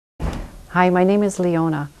Hi, my name is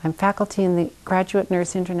Leona. I'm faculty in the Graduate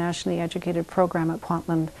Nurse Internationally Educated program at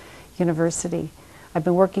Kwantlen University. I've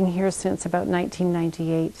been working here since about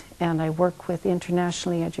 1998, and I work with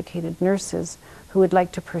internationally educated nurses who would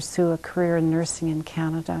like to pursue a career in nursing in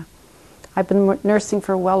Canada. I've been nursing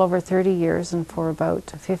for well over 30 years, and for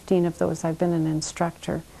about 15 of those I've been an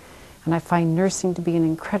instructor. And I find nursing to be an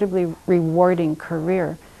incredibly rewarding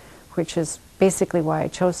career, which is basically why I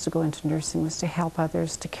chose to go into nursing, was to help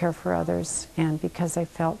others, to care for others, and because I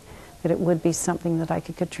felt that it would be something that I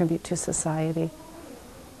could contribute to society.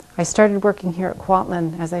 I started working here at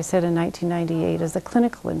Kwantlen, as I said, in 1998 as a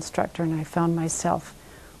clinical instructor, and I found myself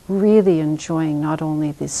really enjoying not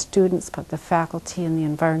only the students but the faculty and the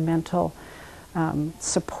environmental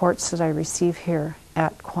supports that I receive here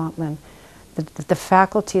at Kwantlen. The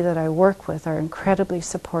faculty that I work with are incredibly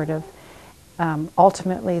supportive.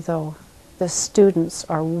 Ultimately, though, the students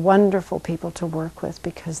are wonderful people to work with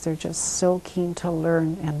because they're just so keen to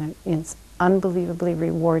learn, and it's unbelievably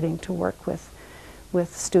rewarding to work with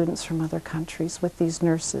students from other countries, with these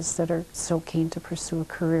nurses that are so keen to pursue a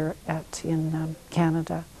career in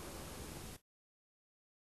Canada.